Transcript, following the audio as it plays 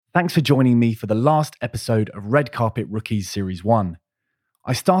Thanks for joining me for the last episode of Red Carpet Rookies Series 1.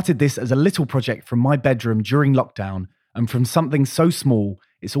 I started this as a little project from my bedroom during lockdown, and from something so small,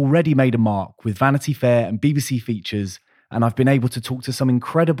 it's already made a mark with Vanity Fair and BBC features, and I've been able to talk to some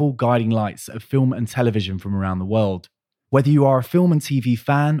incredible guiding lights of film and television from around the world. Whether you are a film and TV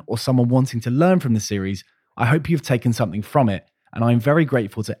fan or someone wanting to learn from the series, I hope you've taken something from it, and I'm very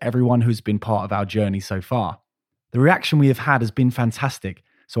grateful to everyone who's been part of our journey so far. The reaction we have had has been fantastic,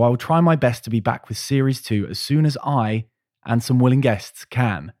 so I will try my best to be back with Series 2 as soon as I, and some willing guests,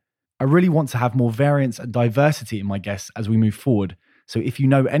 can. I really want to have more variance and diversity in my guests as we move forward, so if you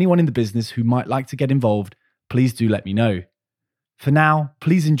know anyone in the business who might like to get involved, please do let me know. For now,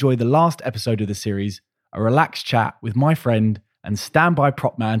 please enjoy the last episode of the series, a relaxed chat with my friend and standby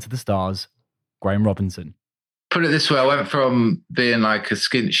prop man to the stars, Graham Robinson. Put it this way, I went from being like a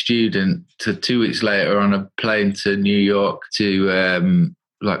skint student to 2 weeks later on a plane to New York to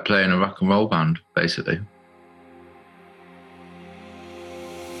like playing a rock and roll band, basically.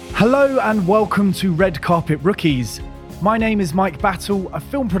 Hello and welcome to Red Carpet Rookies. My name is Mike Battle, a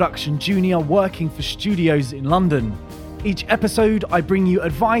film production junior working for studios in London. Each episode, I bring you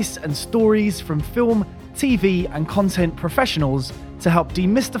advice and stories from film, TV and content professionals to help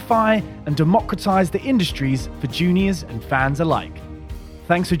demystify and democratize the industries for juniors and fans alike.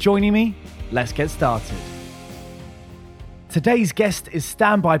 Thanks for joining me. Let's get started. Today's guest is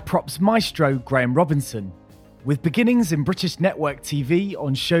standby props maestro Graham Robinson. With beginnings in British network TV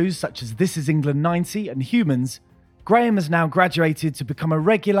on shows such as This Is England 90 and Humans, Graham has now graduated to become a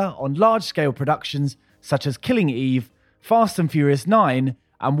regular on large-scale productions such as Killing Eve, Fast and Furious 9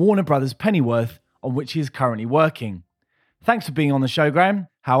 and Warner Brothers Pennyworth, on which he is currently working. Thanks for being on the show, Graham.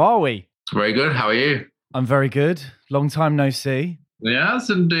 How are we? Very good. How are you? I'm very good. Long time no see. Yes,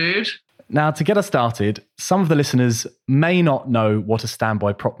 indeed. Now, to get us started, some of the listeners may not know what a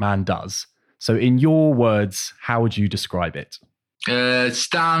standby prop man does. So in your words, how would you describe it?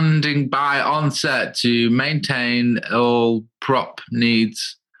 Standing by on set to maintain all prop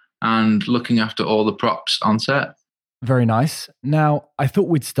needs and looking after all the props on set. Very nice. Now, I thought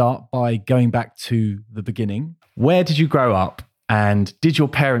we'd start by going back to the beginning. Where did you grow up, and did your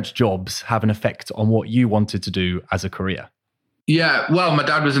parents' jobs have an effect on what you wanted to do as a career? Yeah, well, my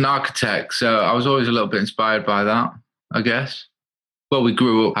dad was an architect, so I was always a little bit inspired by that, I guess. Well, we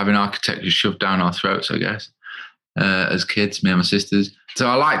grew up having architecture shoved down our throats, I guess, as kids, me and my sisters. So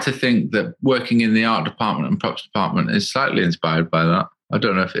I like to think that working in the art department and props department is slightly inspired by that. I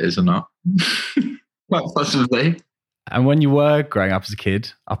don't know if it is or not. Quite possibly. And when you were growing up as a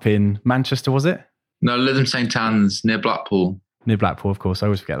kid, up in Manchester, was it? No, Lytham St Anne's, near Blackpool. Near Blackpool, of course. I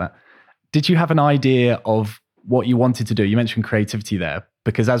always forget that. Did you have an idea of what you wanted to do? You mentioned creativity there,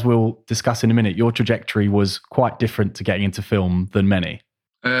 because as we'll discuss in a minute, your trajectory was quite different to getting into film than many.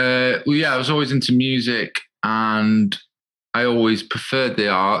 Well, yeah, I was always into music and I always preferred the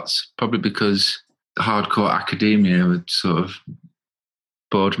arts, probably because hardcore academia would sort of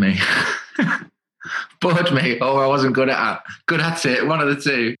bored me. Bored me, or I wasn't good at it, one of the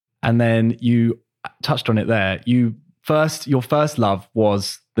two. And then you touched on it there. Your first love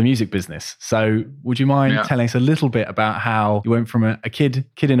was the music business. So would you mind telling us a little bit about how you went from a kid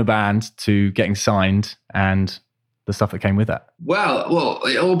in a band to getting signed and the stuff that came with that? Well,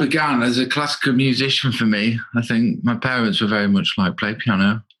 it all began as a classical musician for me. I think my parents were very much like, play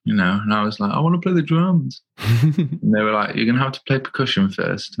piano, and I was like, I want to play the drums. And they were like, you're going to have to play percussion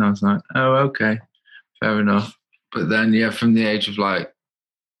first. And I was like, oh, okay, fair enough. But then, from the age of like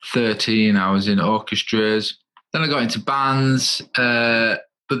 13, I was in orchestras. Then I got into bands.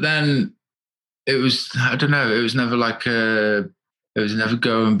 But then it was, I don't know, it was never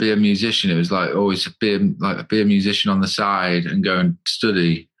go and be a musician. It was like always be a musician on the side and go and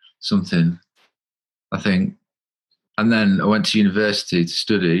study something, I think. And then I went to university to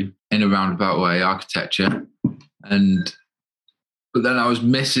study in a roundabout way, architecture. But then I was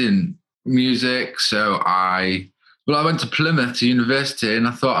missing music. So I went to Plymouth to university and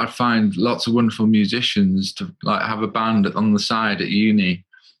I thought I'd find lots of wonderful musicians to like have a band on the side at uni.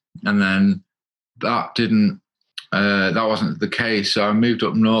 And then that wasn't the case. So I moved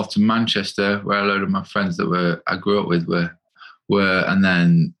up north to Manchester, where a load of my friends that I grew up with were, and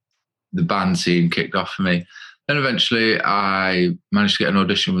then the band scene kicked off for me. Then eventually I managed to get an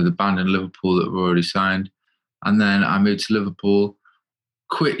audition with a band in Liverpool that were already signed. And then I moved to Liverpool,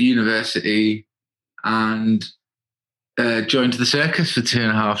 quit university and joined the circus for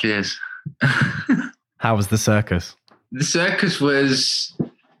 2.5 years. How was the circus? The circus was,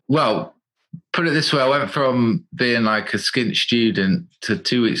 well, put it this way, I went from being like a skint student to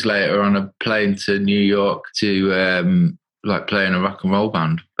 2 weeks later on a plane to New York to like playing a rock and roll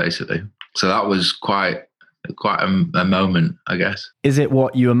band, basically. So that was quite a moment, I guess. Is it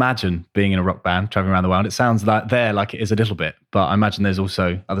what you imagine being in a rock band, traveling around the world? It sounds like it is a little bit, but I imagine there's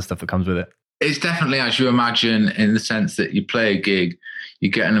also other stuff that comes with it. It's definitely as you imagine, in the sense that you play a gig, you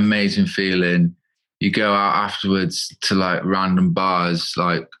get an amazing feeling. You go out afterwards to like random bars,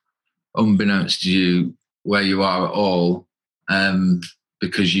 like unbeknownst to you where you are at all,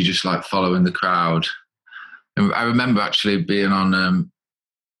 because you just like following the crowd. And I remember actually being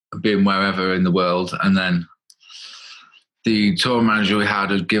wherever in the world, and then the tour manager we had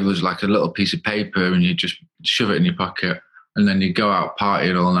would give us like a little piece of paper, and you just shove it in your pocket, and then you go out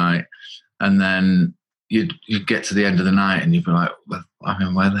partying all night, and then you'd get to the end of the night, and you'd be like, well, I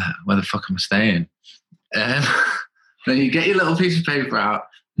mean, where the fuck am I staying? And then you get your little piece of paper out,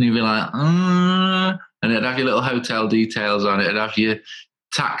 and you'd be like, and it'd have your little hotel details on it, it'd have your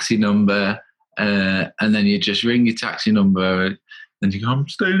taxi number, and then you just ring your taxi number, and you go, I'm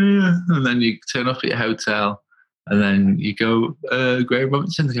staying here, and then you turn up at your hotel. And then you go, Graham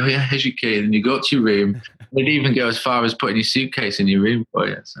Robinson, they go, yeah, here's your key. And then you go up to your room. They'd even go as far as putting your suitcase in your room for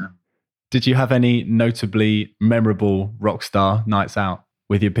you. So. Did you have any notably memorable rock star nights out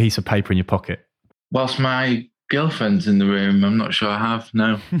with your piece of paper in your pocket? Whilst my girlfriend's in the room, I'm not sure I have,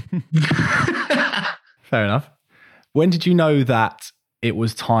 no. Fair enough. When did you know that it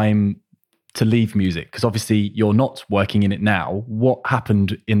was time to leave music? Because obviously you're not working in it now. What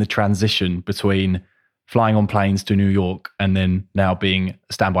happened in the transition between flying on planes to New York and then now being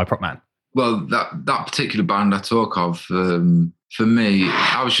a standby prop man? Well, that particular band I talk of, for me,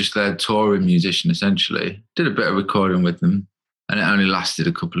 I was just their touring musician, essentially. Did a bit of recording with them, and it only lasted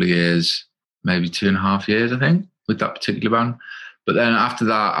a couple of years, maybe 2.5 years, I think, with that particular band. But then after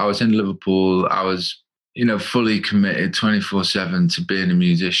that, I was in Liverpool. I was, fully committed 24/7 to being a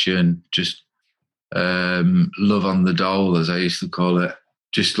musician, just love on the dole, as I used to call it.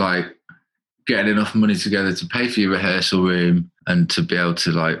 Just like getting enough money together to pay for your rehearsal room and to be able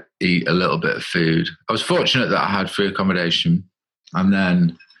to like eat a little bit of food. I was fortunate that I had free accommodation, and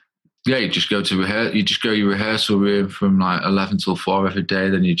then you just go your rehearsal room from like 11 till 4 every day.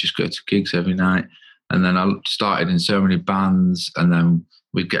 Then you just go to gigs every night. And then I started in so many bands, and then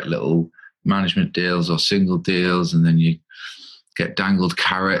we'd get little management deals or single deals, and then you get dangled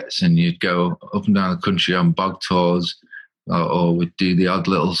carrots, and you'd go up and down the country on bog tours. Or we'd do the odd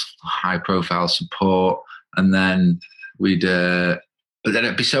little high-profile support, and then but then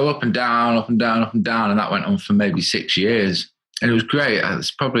it'd be so up and down, up and down, up and down, and that went on for maybe 6 years, and it was great. It's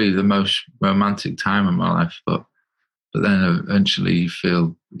probably the most romantic time of my life, but then eventually you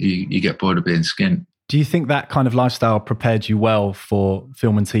feel you get bored of being skint. Do you think that kind of lifestyle prepared you well for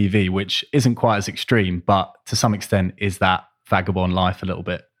film and TV, which isn't quite as extreme, but to some extent is that vagabond life a little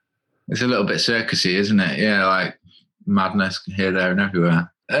bit? It's a little bit circusy, isn't it? Yeah, like madness here, there, and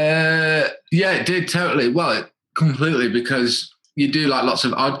everywhere. Yeah, it did totally. Well, completely, because you do like lots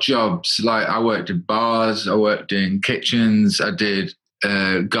of odd jobs. Like I worked in bars, I worked in kitchens, I did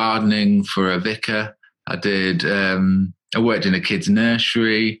gardening for a vicar. I worked in a kid's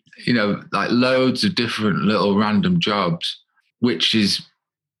nursery. Like loads of different little random jobs, which is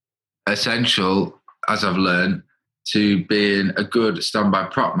essential, as I've learned, to being a good standby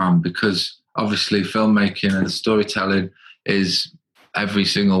prop man, because obviously filmmaking and storytelling is every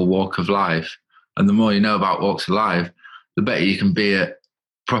single walk of life. And the more you know about walks of life, the better you can be at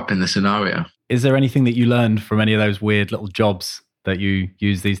propping the scenario. Is there anything that you learned from any of those weird little jobs that you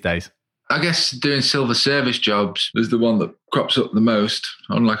use these days? I guess doing silver service jobs is the one that crops up the most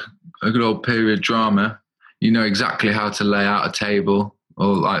on like a good old period drama. You know exactly how to lay out a table,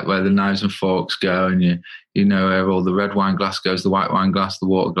 or like where the knives and forks go, and you know where all the red wine glass goes, the white wine glass, the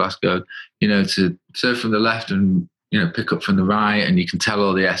water glass go, to serve from the left and, pick up from the right, and you can tell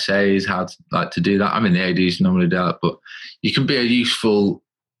all the essays how to do that. I mean, the ADs normally do that, but you can be a useful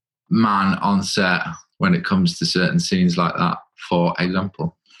man on set when it comes to certain scenes like that, for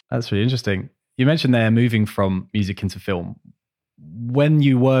example. That's really interesting. You mentioned there moving from music into film. When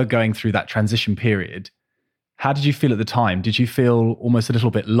you were going through that transition period, how did you feel at the time? Did you feel almost a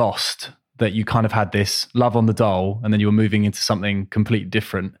little bit lost that you kind of had this love on the dole and then you were moving into something completely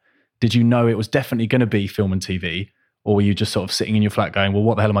different? Did you know it was definitely going to be film and TV? Or were you just sort of sitting in your flat going, well,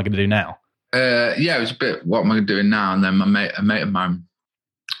 what the hell am I going to do now? Yeah, it was a bit, what am I doing now? And then a mate of mine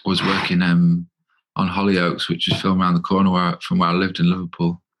was working on Hollyoaks, which is filmed around the corner from where I lived in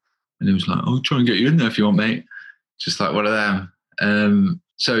Liverpool. And he was like, I'll try and get you in there if you want, mate. Just like one of them.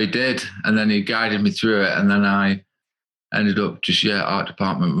 So he did. And then he guided me through it. And then I ended up just, art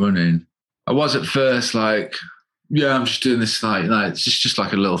department running. I was at first like, I'm just doing this like it's just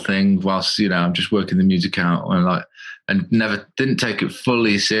like a little thing whilst, I'm just working the music out. And like, and didn't take it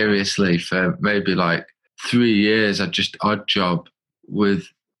fully seriously for maybe like 3 years. I'd just odd job with,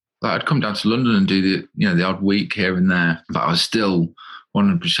 like, I'd come down to London and do the odd week here and there, but I was still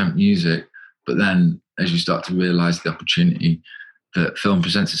 100% music. But then as you start to realize the opportunity that film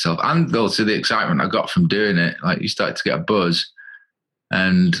presents itself, and also the excitement I got from doing it, like, you start to get a buzz.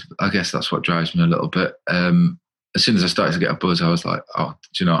 And I guess that's what drives me a little bit. As soon as I started to get a buzz, I was like, oh,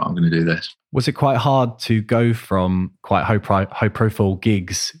 do you know what? I'm going to do this. Was it quite hard to go from quite high profile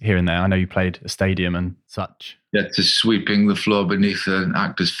gigs here and there? I know you played a stadium and such. Yeah, to sweeping the floor beneath an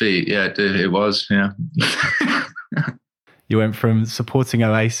actor's feet. Yeah, it was, yeah. You went from supporting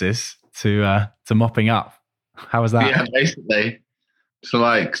Oasis to mopping up. How was that? Yeah, basically. So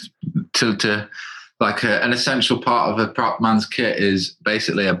like to like an essential part of a prop man's kit is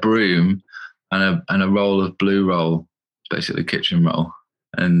basically a broom and a roll of blue roll, basically kitchen roll.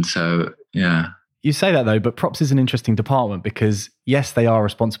 And so, yeah. You say that though, but props is an interesting department because yes, they are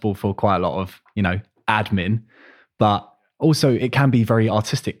responsible for quite a lot of, admin, but also it can be very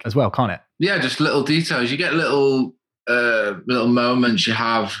artistic as well, can't it? Yeah, just little details. You get little moments you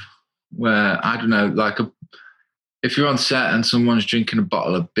have where, I don't know, like if you're on set and someone's drinking a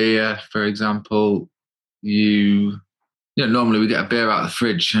bottle of beer, for example, normally we get a beer out of the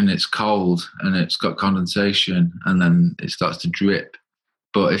fridge and it's cold and it's got condensation and then it starts to drip.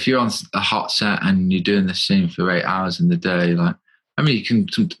 But if you're on a hot set and you're doing this scene for 8 hours in the day, like, I mean, you can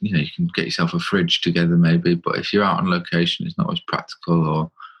get yourself a fridge together maybe, but if you're out on location, it's not always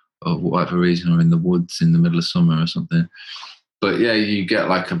practical or whatever reason, or in the woods in the middle of summer or something. But yeah, you get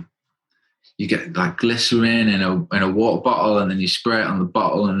like glycerin in a water bottle, and then you spray it on the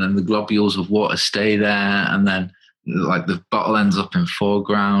bottle, and then the globules of water stay there, and then like the bottle ends up in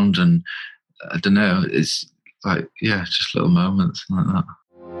foreground, and I don't know, it's like, yeah, just little moments like that.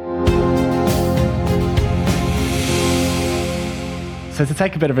 So to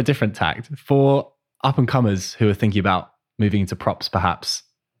take a bit of a different tact, for up-and-comers who are thinking about moving into props perhaps,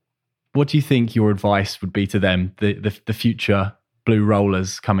 what do you think your advice would be to them, the future blue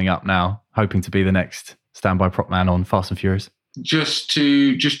rollers coming up now, hoping to be the next standby prop man on Fast and Furious? Just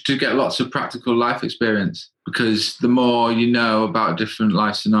to get lots of practical life experience, because the more you know about different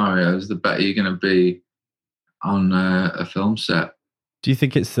life scenarios, the better you're going to be on a film set. Do you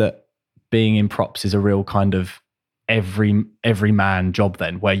think it's that being in props is a real kind of every man job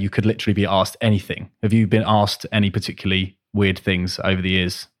then, where you could literally be asked anything? Have you been asked any particularly weird things over the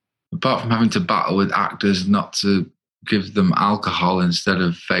years? Apart from having to battle with actors not to give them alcohol instead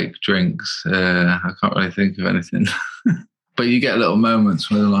of fake drinks, I can't really think of anything. But you get little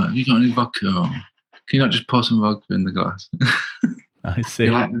moments where they're like, have you got any vodka? Or can you not just pour some vodka in the glass? I see.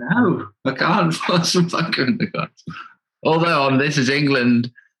 You're like, no, I can't pour some vodka in the glass. Although on This Is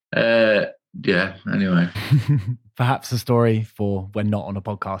England, yeah, anyway. Perhaps a story for when not on a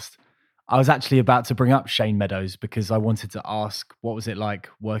podcast. I was actually about to bring up Shane Meadows because I wanted to ask, what was it like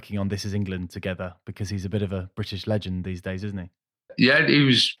working on This Is England together? Because he's a bit of a British legend these days, isn't he? Yeah,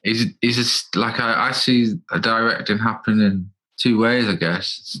 he's just like, I see directing happen in two ways, I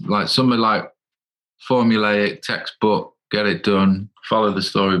guess. It's like some are like formulaic, textbook, get it done, follow the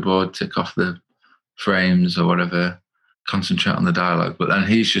storyboard, tick off the frames or whatever, concentrate on the dialogue. But then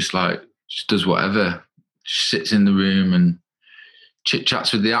he's just like, just does whatever, just sits in the room and chit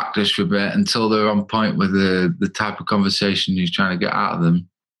chats with the actors for a bit until they're on point with the type of conversation he's trying to get out of them.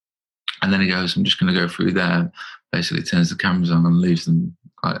 And then he goes, I'm just going to go through there, basically turns the cameras on and leaves them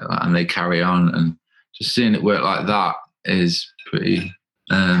like that, and they carry on. And just seeing it work like that is pretty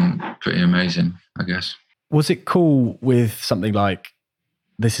amazing, I guess. Was it cool with something like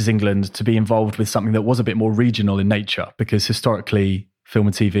This Is England to be involved with something that was a bit more regional in nature? Because historically, film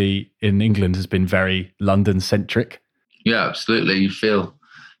and TV in England has been very London-centric. Yeah, absolutely. You feel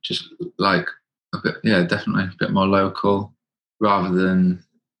just like, definitely a bit more local rather than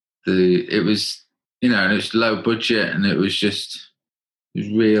it was low budget, and it was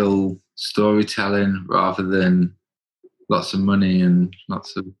real storytelling rather than lots of money and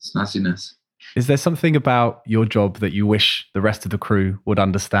lots of snazziness. Is there something about your job that you wish the rest of the crew would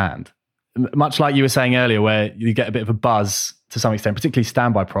understand? Much like you were saying earlier, where you get a bit of a buzz to some extent, particularly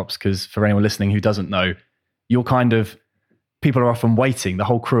standby props, because for anyone listening who doesn't know, you're kind of, people are often waiting. The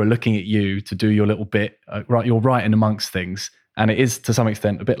whole crew are looking at you to do your little bit. Right, you're right in amongst things. And it is to some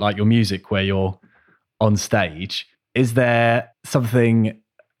extent a bit like your music where you're on stage. Is there something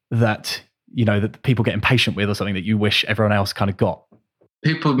that, that people get impatient with, or something that you wish everyone else kind of got?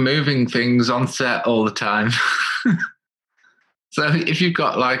 People moving things on set all the time. So if you've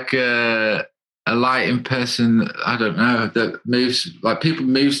got like a lighting person, I don't know, that moves, like people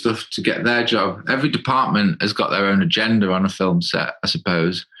move stuff to get their job. Every department has got their own agenda on a film set, I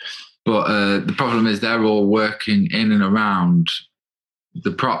suppose. But the problem is they're all working in and around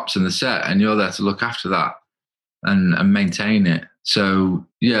the props and the set, and you're there to look after that and maintain it. So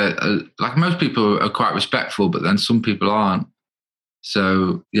yeah, like most people are quite respectful, but then some people aren't.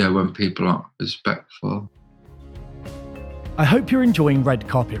 So yeah, when people aren't respectful. I hope you're enjoying Red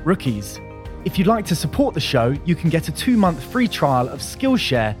Carpet Rookies. If you'd like to support the show, you can get a 2-month free trial of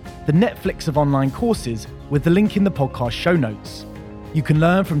Skillshare, the Netflix of online courses, with the link in the podcast show notes. You can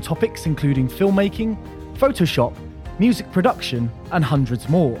learn from topics including filmmaking, Photoshop, music production, and hundreds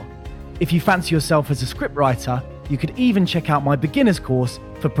more. If you fancy yourself as a scriptwriter, you could even check out my beginner's course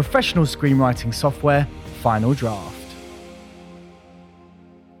for professional screenwriting software, Final Draft.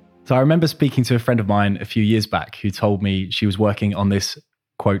 So I remember speaking to a friend of mine a few years back who told me she was working on this,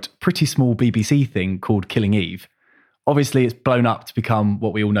 quote, pretty small BBC thing called Killing Eve. Obviously, it's blown up to become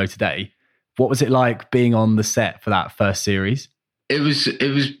what we all know today. What was it like being on the set for that first series? It was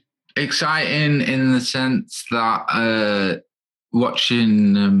exciting in the sense that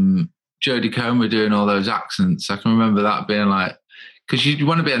watching Jodie Comer doing all those accents, I can remember that being like, because you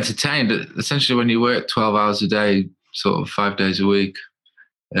want to be entertained. Essentially, when you work 12 hours a day, sort of 5 days a week,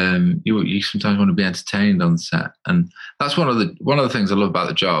 you sometimes want to be entertained on set, and that's one of the things I love about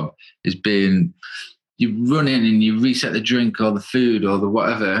the job is being, you run in and you reset the drink or the food or the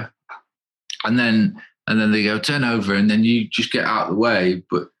whatever, and then they go turn over, and then you just get out of the way.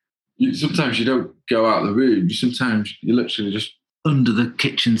 But sometimes you don't go out of the room. Sometimes you're literally just under the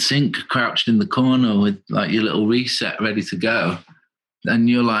kitchen sink, crouched in the corner with like your little reset ready to go, and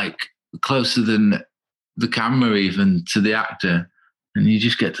you're like closer than the camera even to the actor. And you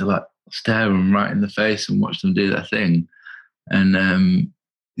just get to like stare them right in the face and watch them do their thing. And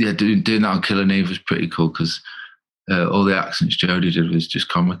doing that on Killing Eve was pretty cool because all the accents Jodie did was just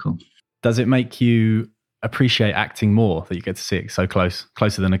comical. Does it make you appreciate acting more that you get to see it so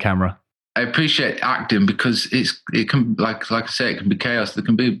closer than a camera? I appreciate acting because it can, like I say, it can be chaos. There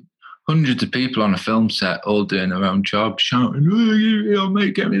can be hundreds of people on a film set all doing their own job, shouting, "Oh, yeah,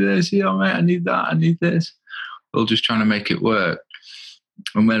 mate, get me this. Yeah, mate, I need that. I need this." All just trying to make it work.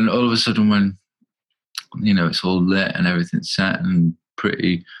 And when all of a sudden, when it's all lit and everything's set and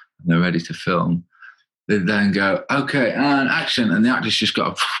pretty, and they're ready to film, they then go, "Okay, and action," and the actor's just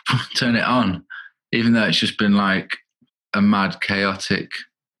got to turn it on, even though it's just been like a mad, chaotic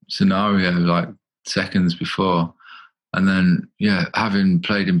scenario like seconds before. And then, having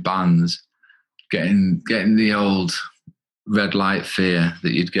played in bands, getting the old red light fear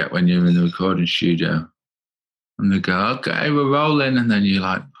that you'd get when you're in the recording studio. And they go, "Okay, we're rolling." And then you're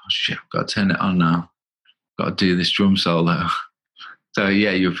like, "Oh shit, I've got to turn it on now. Got to do this drum solo." So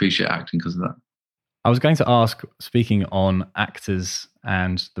yeah, you appreciate acting because of that. I was going to ask, speaking on actors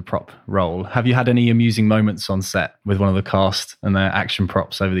and the prop role, have you had any amusing moments on set with one of the cast and their action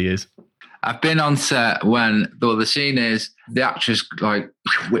props over the years? I've been on set when the scene is the actress like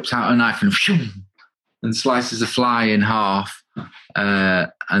whips out a knife and slices a fly in half,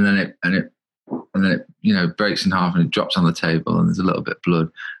 and then it breaks in half and it drops on the table and there's a little bit of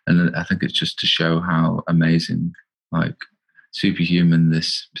blood. And I think it's just to show how amazing, like superhuman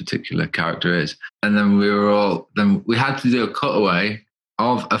this particular character is. And then we had to do a cutaway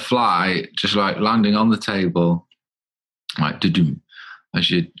of a fly just like landing on the table, like as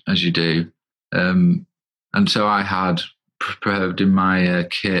you do. And so I had prepared in my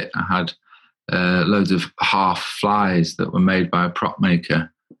kit, I had loads of half flies that were made by a prop maker.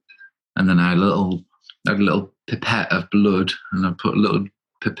 And then I had a little pipette of blood, and I put a little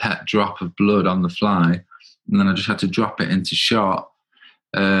pipette drop of blood on the fly, and then I just had to drop it into shot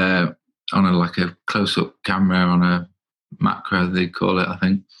on a close-up camera on a macro, they call it, I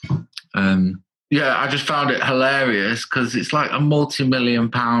think. I just found it hilarious because it's like a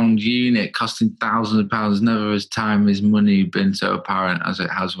multi-million-pound unit costing thousands of pounds. Never has time is money been so apparent as it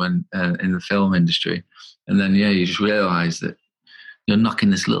has when in the film industry. And then you just realise that you're knocking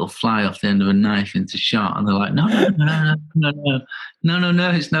this little fly off the end of a knife into shot, and they're like, no,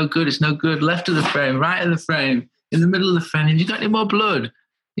 it's no good. Left of the frame, right of the frame, in the middle of the frame. Have you got any more blood?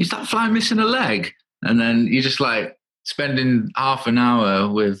 Is that fly missing a leg? And then you're just like spending half an hour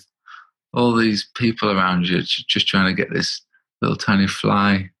with all these people around you, just trying to get this little tiny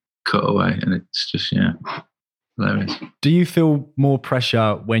fly cut away, and it's just hilarious. Do you feel more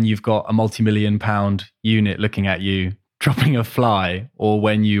pressure when you've got a multi-million-pound unit looking at you dropping a fly, or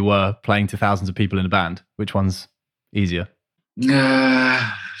when you were playing to thousands of people in a band? Which one's easier?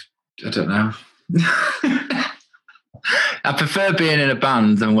 I don't know. I prefer being in a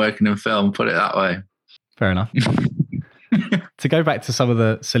band than working in film, put it that way. Fair enough. To go back to some of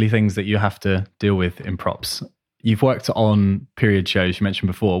the silly things that you have to deal with in props, you've worked on period shows you mentioned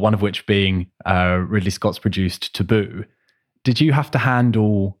before, one of which being Ridley Scott's produced Taboo. Did you have to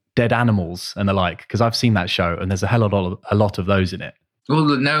handle dead animals and the like? Because I've seen that show and there's a lot of those in it. Well,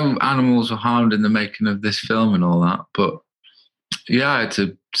 no animals were harmed in the making of this film and all that, but yeah, I had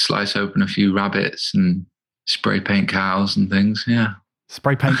to slice open a few rabbits and spray paint cows and things. Yeah,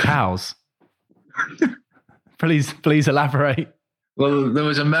 spray paint cows. Please elaborate. Well, there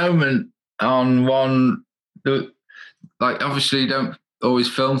was a moment on one, like obviously you don't always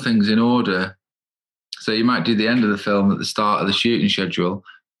film things in order, so you might do the end of the film at the start of the shooting schedule.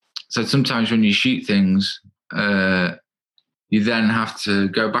 So sometimes when you shoot things, you then have to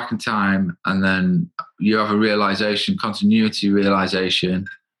go back in time, and then you have a continuity realization,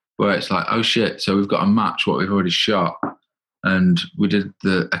 where it's like, oh shit, so we've got to match what we've already shot. And we did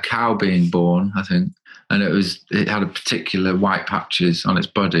a cow being born, I think, and it had a particular white patches on its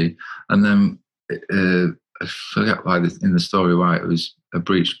body, and then I forget why in the story why it was a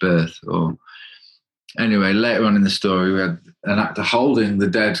breached birth, or anyway, later on in the story we had an actor holding the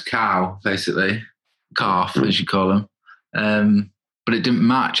dead cow, basically calf as you call them, but it didn't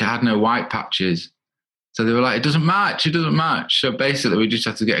match. It had no white patches. So they were like, it doesn't match. So basically we just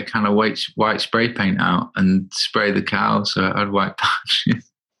had to get a kind of white spray paint out and spray the cow so it had white patches,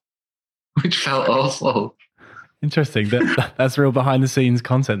 which felt awful. Interesting. That's real behind the scenes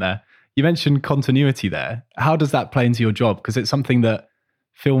content there. You mentioned continuity there. How does that play into your job? Because it's something that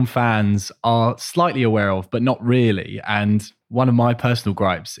film fans are slightly aware of, but not really. And one of my personal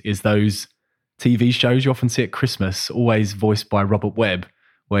gripes is those TV shows you often see at Christmas, always voiced by Robert Webb,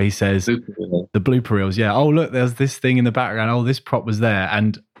 where he says the blooper reels. Yeah. Oh, look, there's this thing in the background. Oh, this prop was there.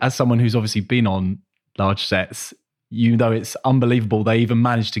 And as someone who's obviously been on large sets, you know, it's unbelievable they even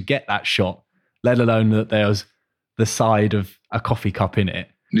managed to get that shot, let alone that there's the side of a coffee cup in it.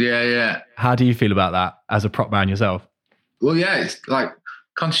 Yeah. How do you feel about that as a prop man yourself? Well, yeah, it's like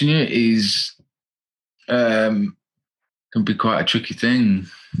continuities can be quite a tricky thing.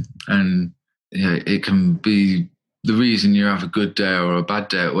 And yeah, it can be the reason you have a good day or a bad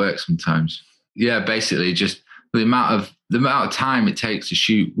day at work sometimes. Yeah, basically just the amount of time it takes to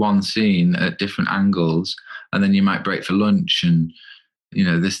shoot one scene at different angles, and then you might break for lunch and, you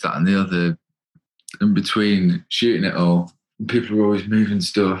know, this, that and the other in between shooting it all. People are always moving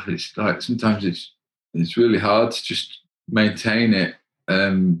stuff. It's like sometimes it's really hard to just maintain it.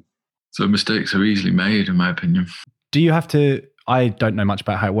 So mistakes are easily made, in my opinion. Do you have to... I don't know much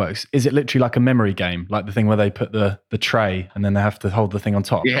about how it works. Is it literally like a memory game, like the thing where they put the tray and then they have to hold the thing on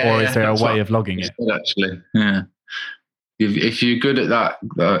top? Yeah, or is there a way of logging it? Actually, yeah. If you're good at that,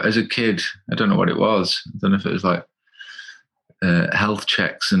 as a kid, I don't know what it was. I don't know if it was like health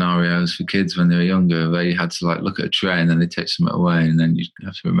check scenarios for kids when they were younger, where you had to like look at a tray and then they take something away and then you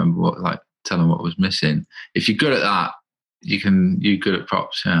have to remember tell them what was missing. If you're good at that, you're good at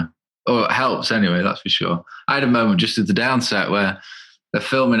props, yeah. Or it helps anyway, that's for sure. I had a moment just at the downset where they're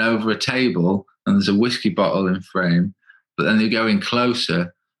filming over a table and there's a whiskey bottle in frame, but then they're going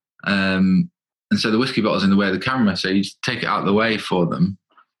closer. And so the whiskey bottle's in the way of the camera, so you just take it out of the way for them.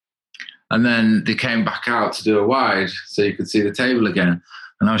 And then they came back out to do a wide so you could see the table again.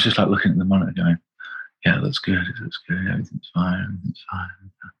 And I was just like looking at the monitor going, yeah, it looks good, everything's fine.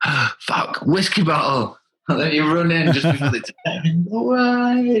 Fuck, whiskey bottle. And then you run in just before they take the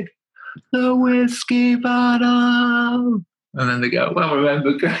wide. The whiskey bottle. And then they go, well,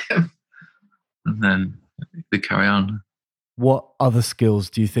 remember Graham. And then they carry on. What other skills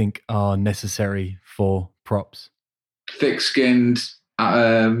do you think are necessary for props? Thick-skinned,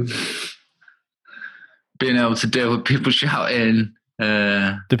 being able to deal with people shouting.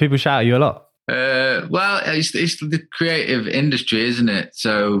 Do people shout at you a lot? Well, it's the creative industry, isn't it?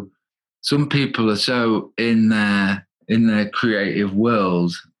 So some people are so in their creative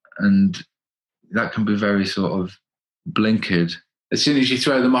world, and that can be very sort of blinkered. As soon as you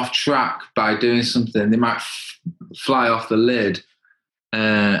throw them off track by doing something, they might fly off the lid.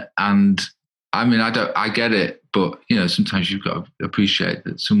 And I mean, I get it, but you know, sometimes you've got to appreciate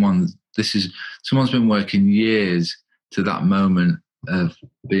that someone's been working years to that moment of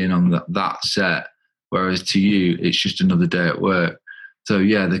being on that set, whereas to you, it's just another day at work. So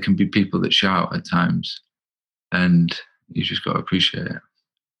yeah, there can be people that shout at times, and you just got to appreciate it.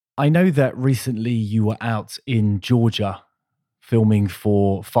 I know that recently you were out in Georgia filming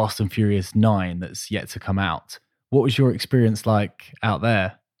for Fast and Furious 9 that's yet to come out. What was your experience like out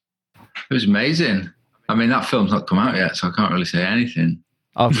there? It was amazing. I mean, that film's not come out yet, so I can't really say anything.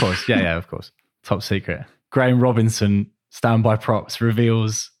 Oh, of course. Yeah, of course. Top secret. Graham Robinson standby props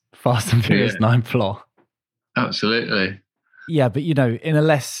reveals Fast and Furious 9 plot. Absolutely. Yeah, but in a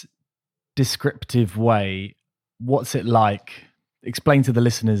less descriptive way, what's it like? Explain to the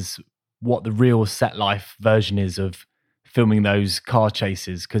listeners what the real set life version is of filming those car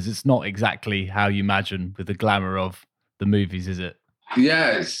chases, because it's not exactly how you imagine with the glamour of the movies, is it?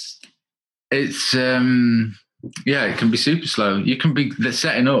 Yeah, it can be super slow. You can be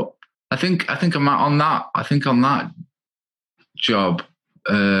setting up. I think I'm on that. I think on that job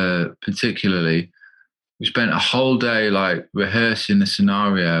particularly, we spent a whole day like rehearsing the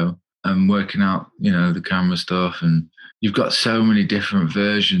scenario and working out, the camera stuff. And you've got so many different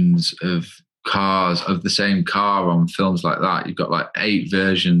versions of cars of the same car on films like that. You've got like 8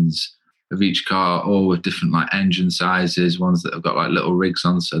 versions of each car, all with different like engine sizes, ones that have got like little rigs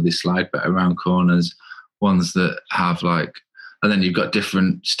on so they slide better around corners, ones that have like, and then you've got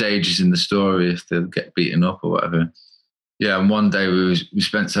different stages in the story if they get beaten up or whatever. Yeah, and one day we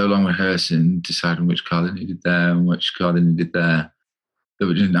spent so long rehearsing, deciding which car they needed there and which car they needed there, that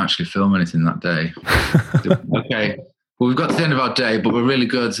we didn't actually film anything that day. Okay, well, we've got to the end of our day, but we're really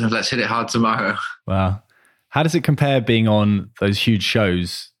good, so let's hit it hard tomorrow. Wow. How does it compare being on those huge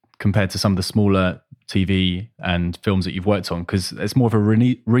shows compared to some of the smaller TV and films that you've worked on? Because it's more of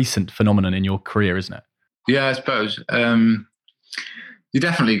a recent phenomenon in your career, isn't it? Yeah, I suppose. You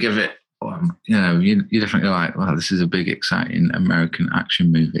definitely give it, you definitely like, wow, this is a big, exciting American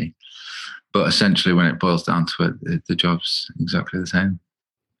action movie. But essentially, when it boils down to it, the job's exactly the same.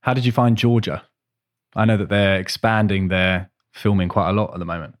 How did you find Georgia? I know that they're expanding their filming quite a lot at the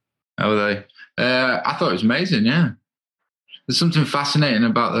moment. Oh, they? I thought it was amazing, yeah. There's something fascinating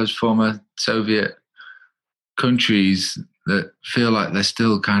about those former Soviet countries that feel like they're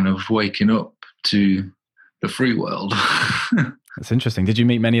still kind of waking up to the free world. That's interesting. Did you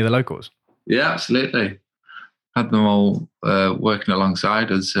meet many of the locals? Yeah, absolutely. Had them all working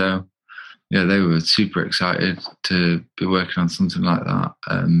alongside us. So, yeah, they were super excited to be working on something like that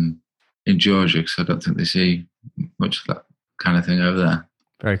in Georgia, because I don't think they see much of that kind of thing over there.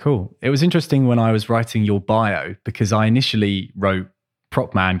 Very cool. It was interesting when I was writing your bio, because I initially wrote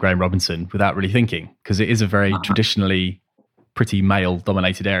prop man Graham Robinson without really thinking, because it is a very traditionally pretty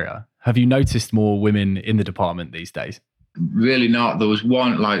male-dominated area. Have you noticed more women in the department these days? Really not. There was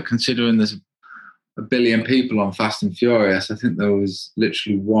one, like, considering there's a billion people on Fast and Furious, I think there was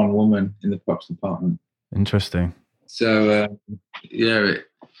literally one woman in the props department. Interesting. So,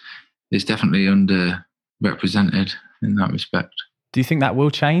 it's definitely underrepresented in that respect. Do you think that will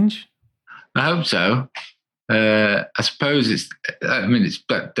change? I hope so. I suppose it's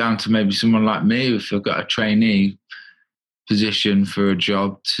down to maybe someone like me, if I've got a trainee position for a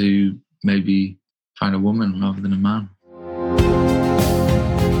job, to maybe find a woman rather than a man.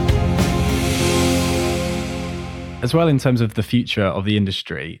 As well, in terms of the future of the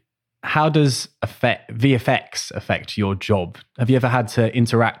industry, how does VFX affect your job? Have you ever had to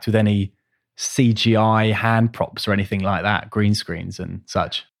interact with any CGI hand props or anything like that, green screens and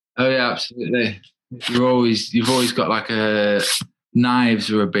such? Oh yeah, absolutely. You've always got like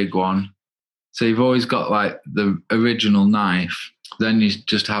knives are a big one. So you've always got like the original knife. Then you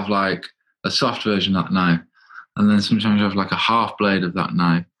just have like a soft version of that knife. And then sometimes you have like a half blade of that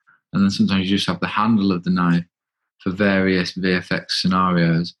knife. And then sometimes you just have the handle of the knife for various VFX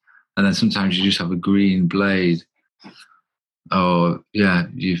scenarios. And then sometimes you just have a green blade. Or yeah,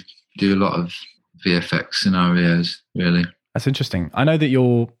 you do a lot of VFX scenarios, really. That's interesting. I know that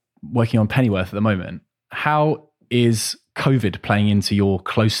you're working on Pennyworth at the moment. How is COVID playing into your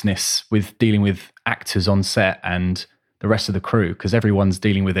closeness with dealing with actors on set and the rest of the crew? Because everyone's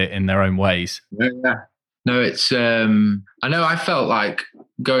dealing with it in their own ways. Yeah. No, it's, I know I felt like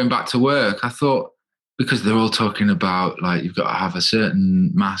going back to work, I thought, because they're all talking about like, you've got to have a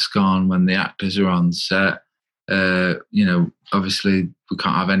certain mask on when the actors are on set. Obviously we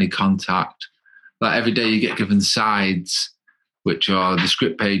can't have any contact. Like every day you get given sides, which are the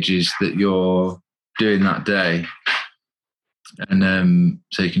script pages that you're doing that day. And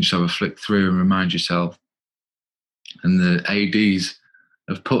so you can just have a flick through and remind yourself. And the ADs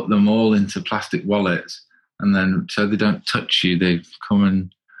have put them all into plastic wallets. And then so they don't touch you, they come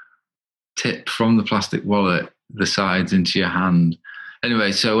and tip from the plastic wallet the sides into your hand.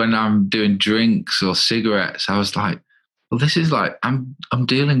 Anyway, so when I'm doing drinks or cigarettes, I was like, well, this is like, I'm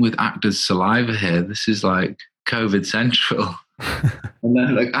dealing with actors' saliva here. This is like COVID central. And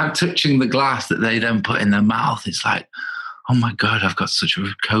then like I'm touching the glass that they then put in their mouth. It's like, oh my God, I've got such a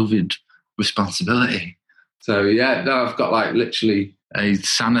COVID responsibility. So yeah, no, I've got like literally a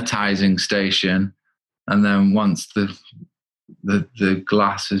sanitizing station. And then once the the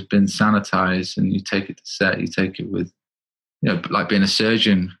glass has been sanitized, and you take it to set. You take it with, like being a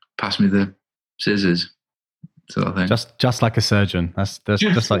surgeon. Pass me the scissors, sort of thing. Just like a surgeon. That's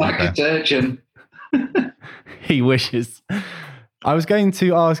just like a surgeon. He wishes. I was going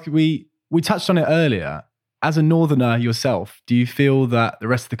to ask. We touched on it earlier. As a northerner yourself, do you feel that the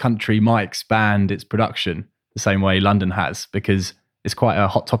rest of the country might expand its production the same way London has? Because it's quite a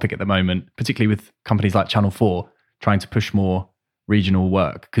hot topic at the moment, particularly with companies like Channel 4 trying to push more regional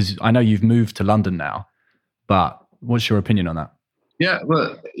work. Because I know you've moved to London now, but what's your opinion on that? Yeah,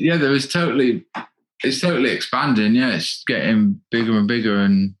 well, yeah, it's totally expanding. Yeah, it's getting bigger and bigger.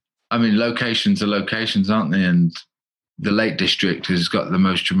 And I mean, locations are locations, aren't they? And the Lake District has got the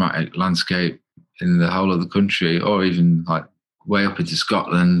most dramatic landscape in the whole of the country, or even like way up into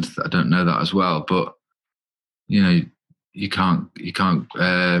Scotland. I don't know that as well, but you can't get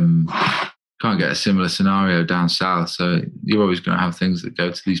a similar scenario down south. So you're always going to have things that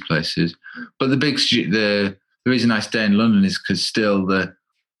go to these places. But the reason I stay in London is because still the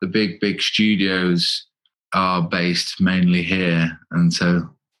big studios are based mainly here, and so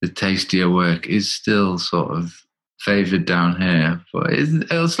the tastier work is still sort of favoured down here, but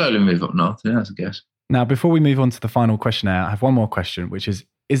it'll slowly move up north, I guess. Now, before we move on to the final questionnaire, I have one more question, which is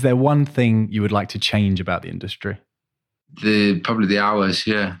there one thing you would like to change about the industry? Probably the hours,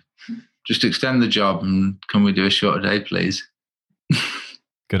 yeah. Just extend the job, and can we do a shorter day, please?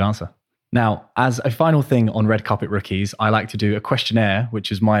 Good answer. Now, as a final thing on Red Carpet Rookies, I like to do a questionnaire,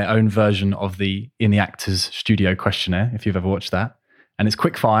 which is my own version of the In the Actors Studio questionnaire, if you've ever watched that. And it's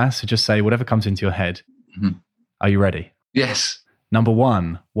quick fire, so just say whatever comes into your head. Mm-hmm. Are you ready? Yes. Number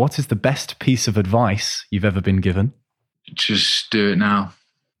 1, what is the best piece of advice you've ever been given? Just do it now.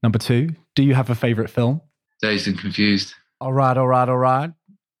 Number 2, do you have a favourite film? Dazed and Confused. All right.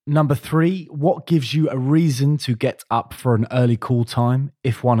 Number 3, what gives you a reason to get up for an early call time,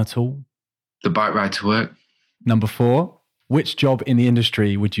 if one at all? The bike ride to work. Number 4, which job in the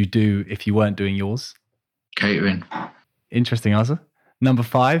industry would you do if you weren't doing yours? Catering. Interesting answer. Number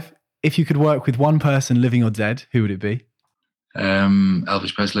 5, if you could work with one person, living or dead, who would it be?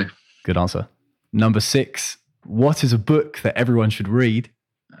 Elvis Presley. Good answer. Number 6, what is a book that everyone should read?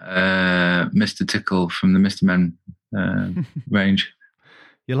 Mr. Tickle from the Mr. Men range.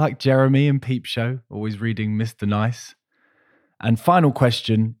 You're like Jeremy and Peep Show, always reading Mr. Nice. And final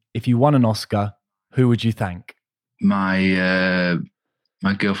question, if you won an Oscar, who would you thank? My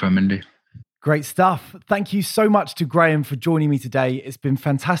girlfriend, Mindy. Great stuff. Thank you so much to Graham for joining me today. It's been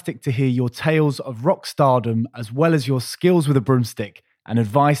fantastic to hear your tales of rock stardom, as well as your skills with a broomstick and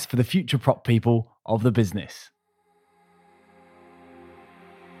advice for the future prop people of the business.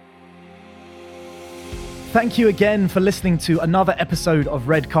 Thank you again for listening to another episode of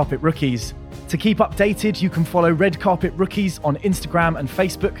Red Carpet Rookies. To keep updated, you can follow Red Carpet Rookies on Instagram and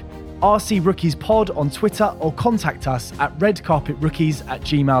Facebook, RC Rookies Pod on Twitter, or contact us at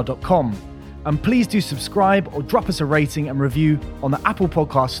redcarpetrookies@gmail.com. And please do subscribe or drop us a rating and review on the Apple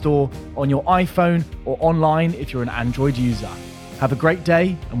Podcast Store, on your iPhone, or online if you're an Android user. Have a great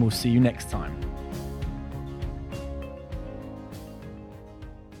day, and we'll see you next time.